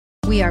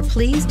We are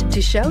pleased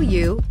to show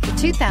you the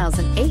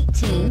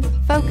 2018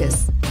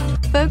 Focus.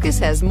 Focus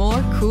has more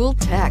cool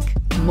tech,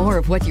 more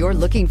of what you're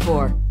looking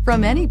for.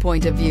 From any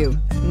point of view,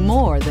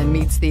 more than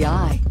meets the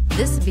eye.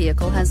 This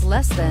vehicle has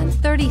less than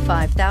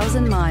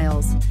 35,000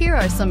 miles. Here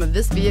are some of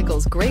this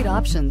vehicle's great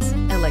options: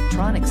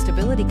 electronic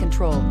stability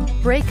control,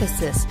 brake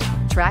assist,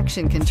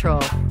 traction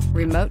control,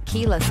 remote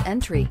keyless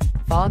entry,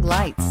 fog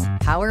lights,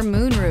 power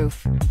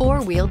moonroof,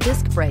 four-wheel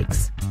disc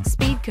brakes,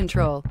 speed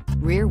control,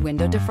 rear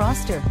window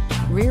defroster,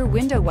 rear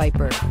window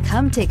wiper.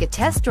 Come take a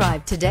test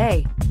drive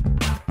today.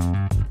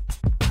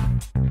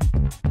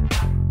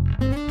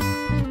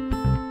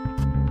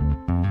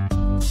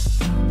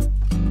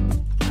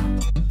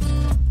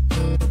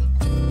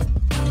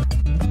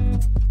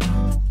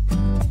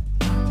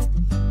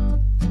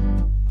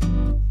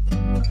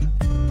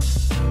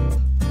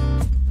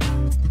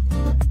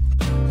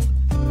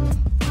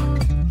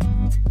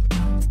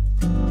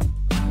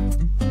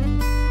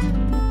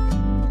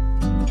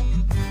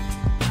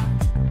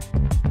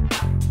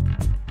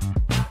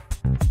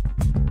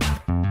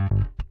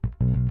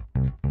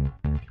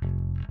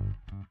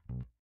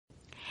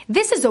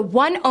 This is a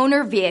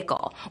one-owner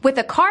vehicle with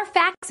a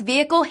Carfax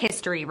Vehicle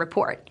History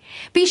Report.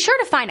 Be sure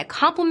to find a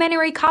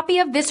complimentary copy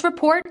of this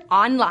report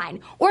online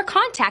or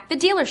contact the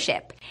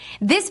dealership.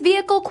 This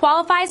vehicle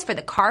qualifies for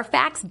the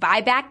Carfax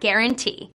Buyback Guarantee.